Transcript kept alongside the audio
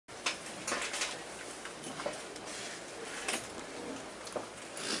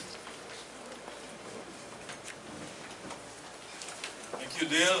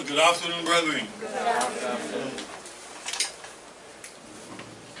Dale. Good afternoon, brethren. Good afternoon.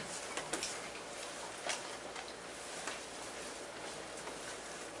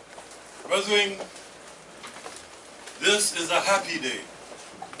 Brethren, this is a happy day.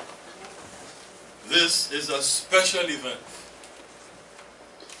 This is a special event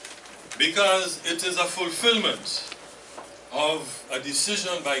because it is a fulfillment of a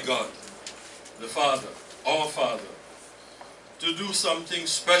decision by God, the Father, our Father, to do something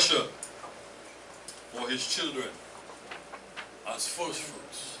special for His children as first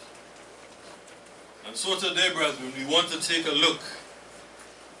fruits. And so today, brethren, we want to take a look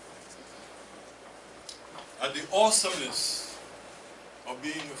at the awesomeness of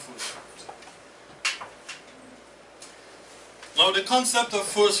being a first fruit. Now, the concept of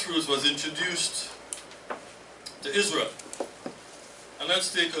first fruits was introduced to Israel. And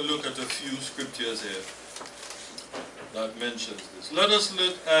let's take a look at a few scriptures here that mentions this. Let us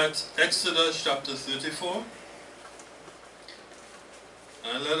look at Exodus chapter 34.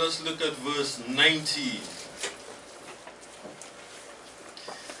 And let us look at verse 19.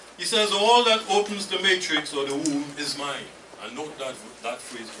 He says, all that opens the matrix or the womb is mine. And note that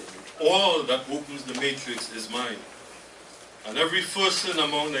phrase for me. All that opens the matrix is mine. And every firstling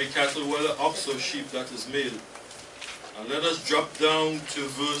among thy cattle, whether ox or sheep, that is male. And let us drop down to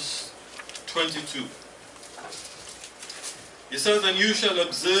verse 22. He says, and you shall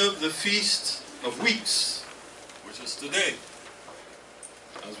observe the feast of weeks, which is today.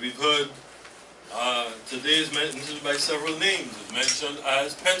 As we've heard, today is mentioned by several names. It's mentioned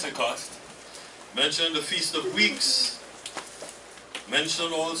as Pentecost, mentioned the Feast of Weeks,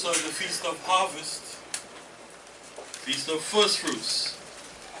 mentioned also the Feast of Harvest, Feast of Firstfruits.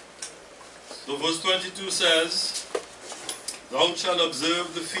 So verse 22 says, thou shalt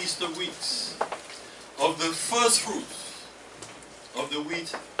observe the Feast of Weeks, of the firstfruits of the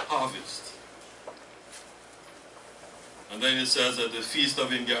wheat harvest. And then it says that the Feast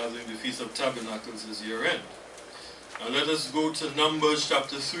of Ingathering, the Feast of Tabernacles is year end. And let us go to Numbers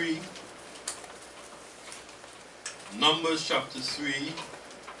chapter 3. Numbers chapter 3.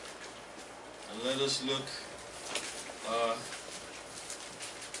 And let us look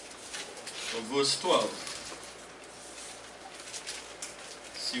from verse 12.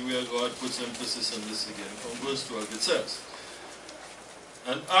 See where God puts emphasis on this again. From verse 12 it says,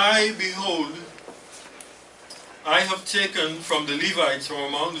 and I, behold, I have taken from the Levites from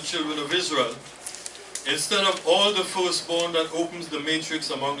among the children of Israel, instead of all the firstborn that opens the matrix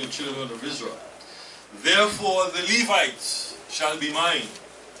among the children of Israel. Therefore the Levites shall be mine.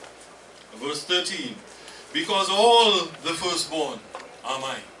 Verse 13, because all the firstborn are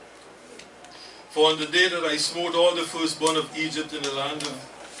mine. For on the day that I smote all the firstborn of Egypt in the land of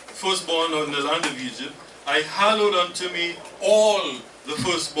firstborn in the land of Egypt, I hallowed unto me all the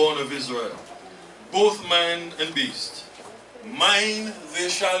firstborn of Israel, both man and beast. Mine they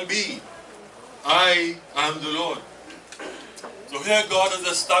shall be. I am the Lord. So here God is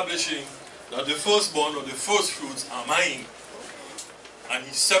establishing that the firstborn or the firstfruits are mine. And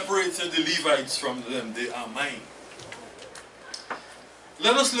He separated the Levites from them. They are mine.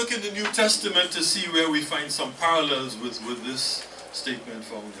 Let us look in the New Testament to see where we find some parallels with this statement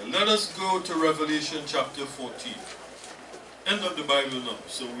found there. Let us go to Revelation chapter 14. End of the Bible now.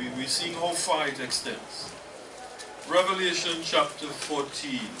 So we're seeing how far it extends. Revelation chapter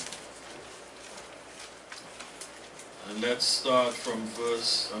 14. And let's start from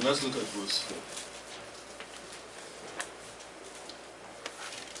and let's look at verse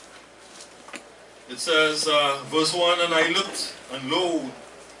 4. It says, verse 1, and I looked, and lo,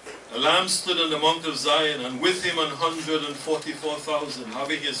 a lamb stood on the mount of Zion, and with him 144,000,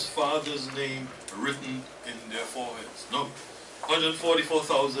 having his father's name written in their foreheads. No,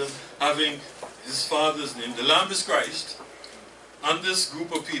 144,000 having his father's name. The lamb is Christ, and this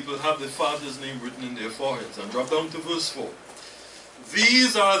group of people have the father's name written in their foreheads. And drop down to verse 4.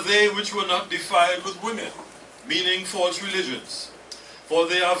 These are they which were not defiled with women, meaning false religions, for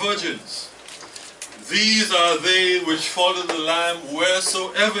they are virgins. These are they which follow the Lamb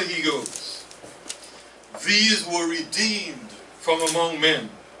wheresoever he goes. These were redeemed from among men,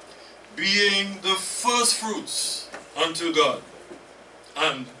 being the firstfruits unto God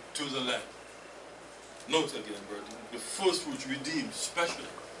and to the Lamb. Note again, brethren, the firstfruits redeemed, specially.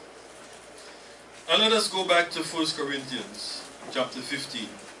 And let us go back to 1 Corinthians chapter 15. I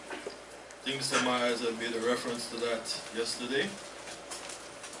think Mr. Myers had made a reference to that yesterday.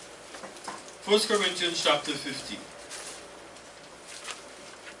 1 Corinthians chapter 15.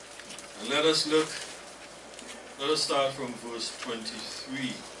 And let us start from verse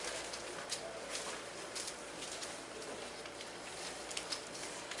 23.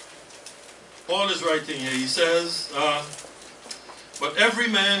 Paul is writing here. He says, but every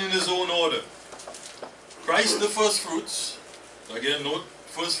man in his own order. Christ the firstfruits. Again, note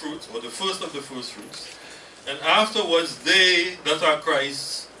firstfruits, or the first of the firstfruits. And afterwards they that are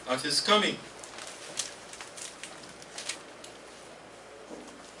Christ's at his coming.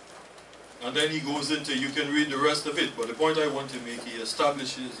 And then he goes into, you can read the rest of it, but the point I want to make, he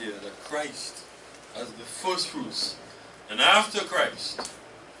establishes here that Christ as the firstfruits, and after Christ,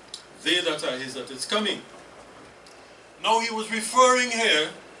 they that are his at his coming. Now he was referring here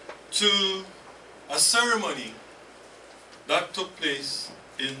to a ceremony that took place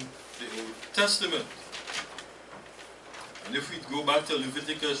in the Old Testament. And if we go back to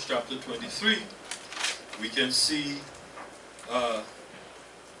Leviticus chapter 23, we can see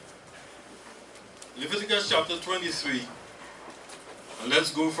Leviticus chapter 23, and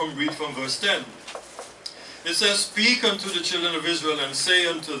let's read from verse 10. It says, speak unto the children of Israel, and say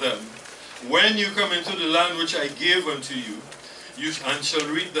unto them, when you come into the land which I gave unto you, and shall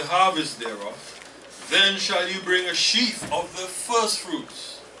reap the harvest thereof, then shall you bring a sheaf of the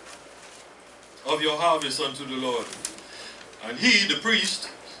firstfruits of your harvest unto the Lord. And he, the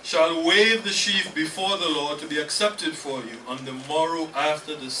priest, shall wave the sheaf before the Lord to be accepted for you. On the morrow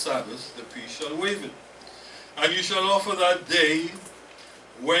after the Sabbath, the priest shall wave it. And you shall offer that day,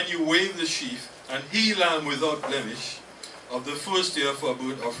 when you wave the sheaf, an he lamb without blemish, of the first year for a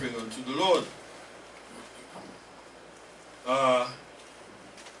burnt offering unto the Lord.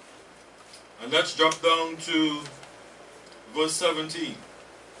 And let's drop down to verse 17.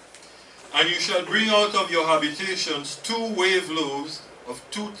 And you shall bring out of your habitations 2 wave loaves of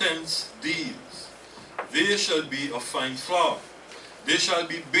 2/10 deals. They shall be of fine flour. They shall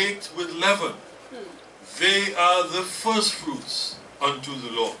be baked with leaven. They are the firstfruits unto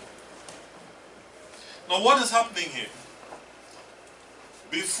the Lord. Now what is happening here?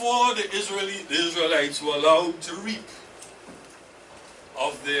 Before the Israelites were allowed to reap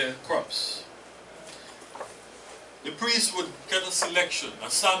of their crops, the priest would get a selection, a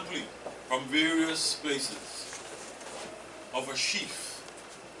sampling from various places of a sheaf,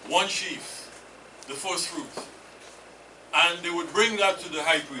 one sheaf, the first fruit. And they would bring that to the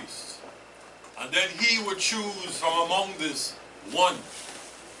high priest. And then he would choose from among this one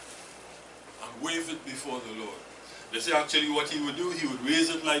and wave it before the Lord. They say actually what he would do, he would raise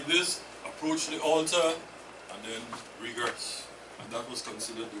it like this, approach the altar, and then regress. And that was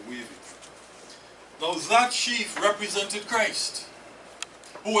considered the waving. Now that sheaf represented Christ,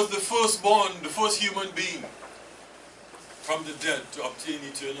 who was the firstborn, the first human being from the dead to obtain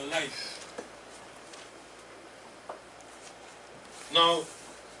eternal life. Now,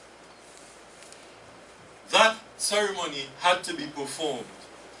 that ceremony had to be performed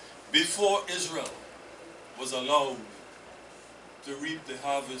before Israel was allowed to reap the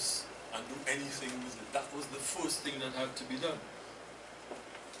harvest and do anything with it. That was the first thing that had to be done.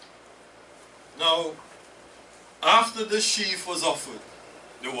 Now, after the sheaf was offered,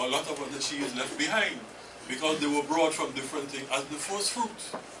 there were a lot of other sheaves left behind because they were brought from different things as the first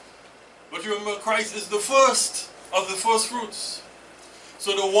fruit. But remember, Christ is the first of the first fruits.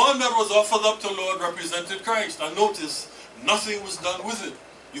 So the one that was offered up to the Lord represented Christ. And notice, nothing was done with it.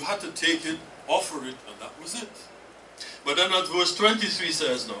 You had to take it, offer it, and that was it. But then at verse 23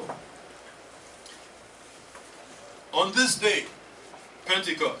 says now, on this day,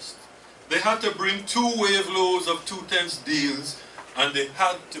 Pentecost, they had to bring 2 wave loaves of 2/10 deals, and they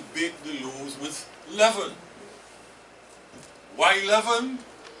had to bake the loaves with leaven. Why leaven?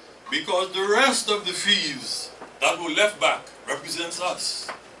 Because the rest of the sheaves that were left back represents us.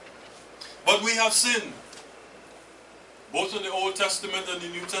 But we have sinned, both in the Old Testament and the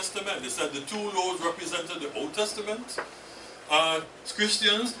New Testament. They said the 2 loaves represented the Old Testament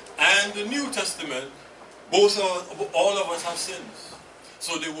Christians, and the New Testament. All of us have sins.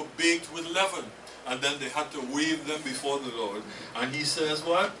 So they were baked with leaven, and then they had to wave them before the Lord. And he says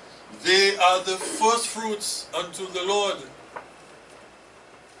what? They are the first fruits unto the Lord.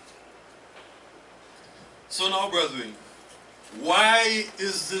 So now, brethren, why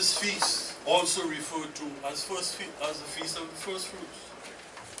is this feast also referred to as the feast of the first fruits?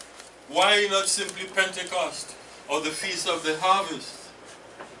 Why not simply Pentecost or the feast of the harvest?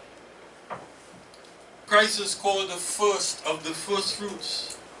 Christ is called the first of the first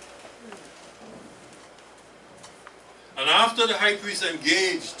fruits. And after the high priest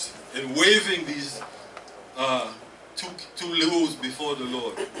engaged in waving these two loaves before the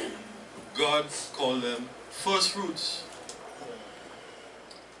Lord, God called them first fruits.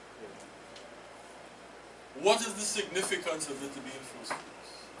 What is the significance of it to be in first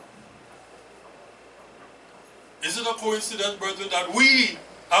fruits? Is it a coincidence, brethren, that we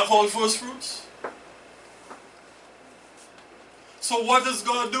are called first fruits. So what is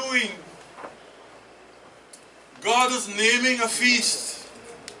God doing? God is naming a feast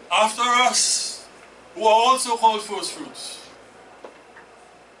after us, who are also called first fruits.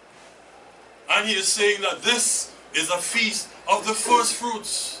 And he is saying that this is a feast of the first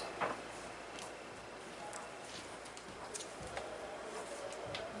fruits.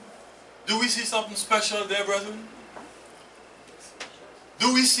 Do we see something special there, brethren?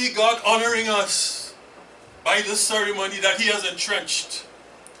 Do we see God honoring us by this ceremony that he has entrenched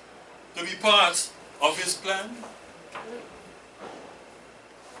to be part of his plan?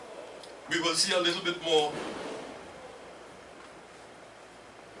 We will see a little bit more.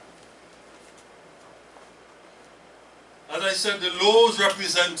 As I said, the laws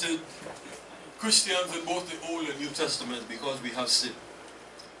represented Christians in both the Old and New Testaments because we have sin.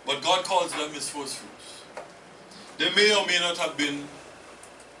 But God calls them his first fruits. They may or may not have been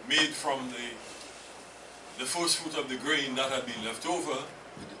made from the first fruit of the grain that had been left over.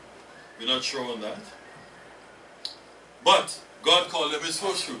 We're not sure on that. But God called them his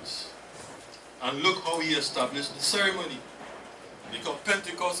first fruits. And look how he established the ceremony. Because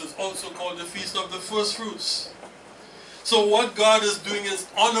Pentecost is also called the Feast of the First Fruits. So what God is doing is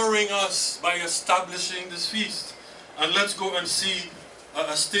honoring us by establishing this feast. And let's go and see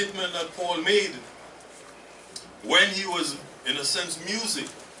a statement that Paul made when he was, in a sense, musing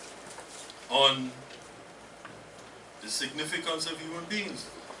on the significance of human beings.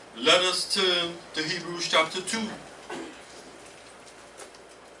 Let us turn to Hebrews chapter 2.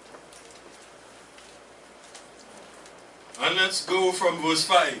 And let's go from verse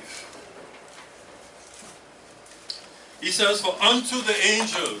 5. He says, for unto the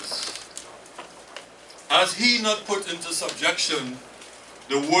angels has he not put into subjection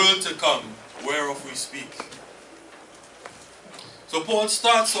the world to come, whereof we speak. So Paul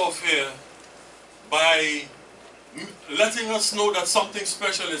starts off here by letting us know that something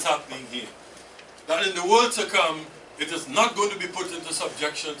special is happening here. That in the world to come, it is not going to be put into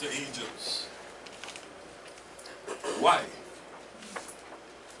subjection to angels. Why?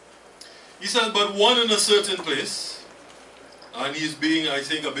 He said, but one in a certain place, and he's being, I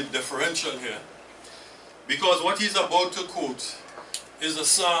think, a bit differential here, because what he's about to quote is a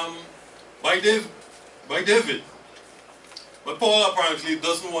psalm by David. But Paul apparently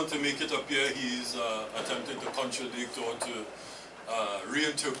doesn't want to make it appear he's attempting to contradict or to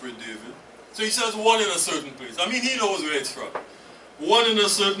reinterpret David. So he says, one in a certain place. I mean, he knows where it's from. One in a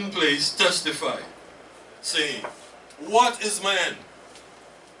certain place testify, saying, what is man,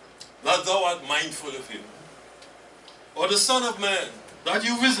 that thou art mindful of him? Or the Son of Man, that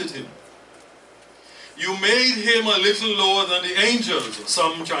you visit him? You made him a little lower than the angels.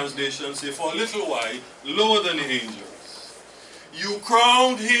 Some translations say, for a little while, lower than the angels. You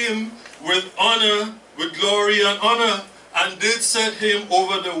crowned him with honor, with glory and honor, and did set him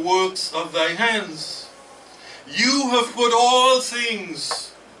over the works of thy hands. You have put all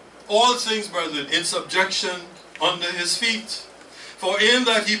things, brethren, in subjection under his feet. For in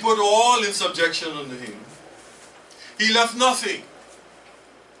that he put all in subjection under him, he left nothing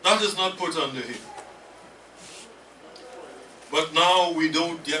that is not put under him. But now we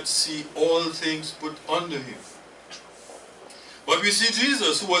don't yet see all things put under him. But we see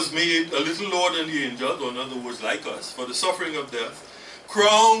Jesus, who was made a little lower than the angels, or in other words, like us, for the suffering of death,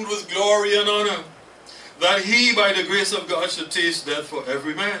 crowned with glory and honor, that he, by the grace of God, should taste death for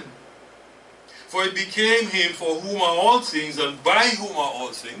every man. For it became him for whom are all things, and by whom are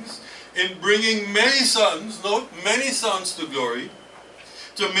all things, in bringing many sons, note, many sons to glory,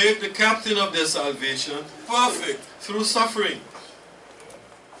 to make the captain of their salvation perfect through suffering.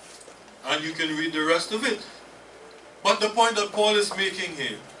 And you can read the rest of it. But the point that Paul is making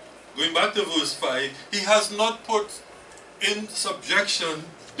here, going back to verse 5, he has not put in subjection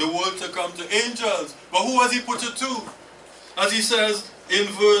the world to come to angels. But who has he put it to? As he says in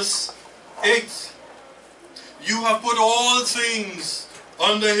verse 8, you have put all things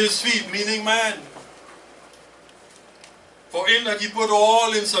under his feet, meaning man. For in that he put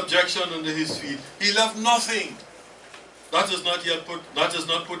all in subjection under his feet, he left nothing that is not yet put, that is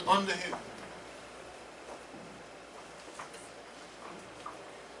not put under him.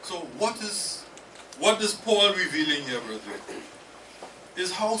 So what is Paul revealing here, brethren?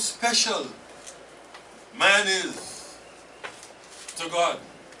 Is how special man is to God.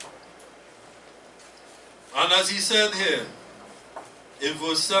 And as he said here in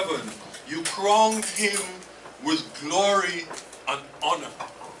verse 7, you crowned him with glory and honor.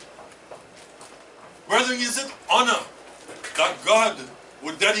 Brethren, is it honor that God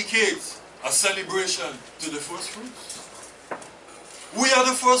would dedicate a celebration to the first fruits? We are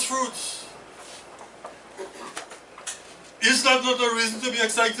the first fruits. Is that not a reason to be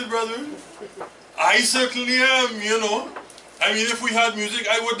excited, brethren? I certainly am, you know. I mean, if we had music,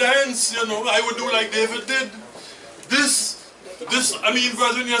 I would dance, you know. I would do like David did. I mean,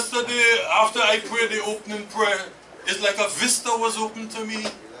 brethren, yesterday, after I prayed the opening prayer, it's like a vista was open to me.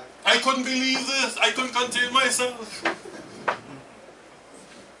 I couldn't believe this. I couldn't contain myself.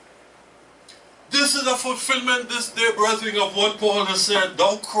 This is a fulfillment this day, brethren, of what Paul has said.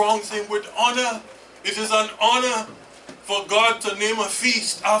 Thou crownest him with honor. It is an honor for God to name a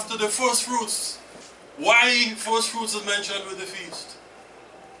feast after the first fruits. Why first fruits is mentioned with the feast?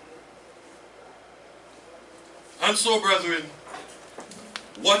 And so, brethren,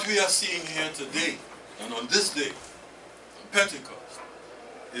 what we are seeing here today, and on this day, on Pentecost,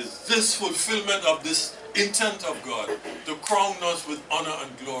 is this fulfillment of this intent of God to crown us with honor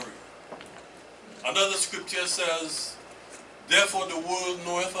and glory. Another scripture says, therefore the world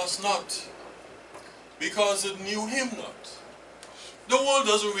knoweth us not, because it knew him not. The world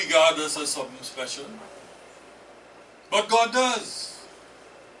doesn't regard us as something special, but God does.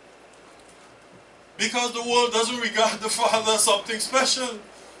 Because the world doesn't regard the Father as something special.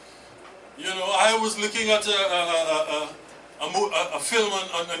 You know, I was looking at a film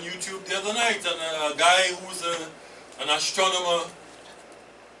on YouTube the other night, and a guy who's an astronomer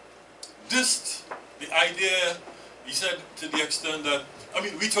dissed the idea. He said to the extent that, I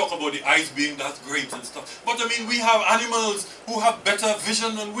mean, we talk about the eyes being that great and stuff, but I mean, we have animals who have better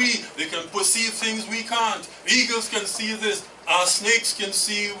vision than we. They can perceive things we can't. Eagles can see this. Our snakes can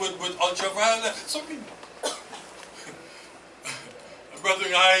see with ultraviolet. So, I mean,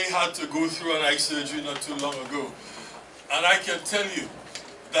 brethren, I had to go through an eye surgery not too long ago, and I can tell you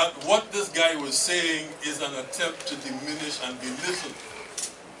that what this guy was saying is an attempt to diminish and belittle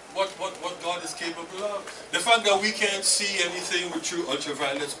what God is capable of. The fact that we can't see anything with true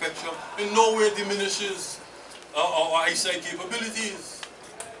ultraviolet spectrum in no way diminishes our eyesight capabilities.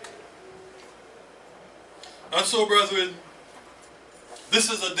 And so, brethren, this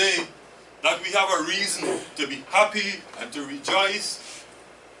is a day that we have a reason to be happy and to rejoice.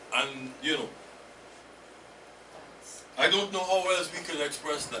 And, you know, I don't know how else we can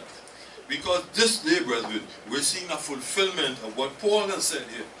express that. Because this day, brethren, we're seeing a fulfillment of what Paul has said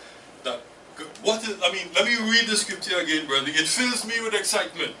here. That what is, I mean, let me read the scripture again, brethren. It fills me with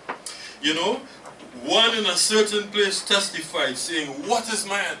excitement. You know, one in a certain place testified, saying, what is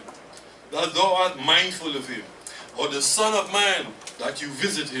man, that thou art mindful of him? Or the Son of Man, that you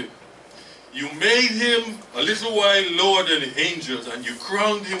visit him? You made him a little while lower than the angels, and you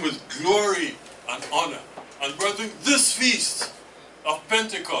crowned him with glory and honor. And brethren, this feast of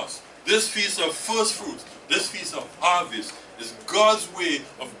Pentecost, this feast of first fruits, this feast of harvest, is God's way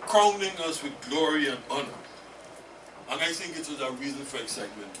of crowning us with glory and honor. And I think it is a reason for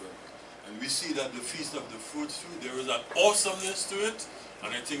excitement, brethren. And we see that the feast of the fruits too, there is an awesomeness to it.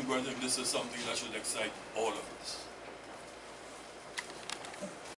 And I think, brethren, this is something that should excite all of us.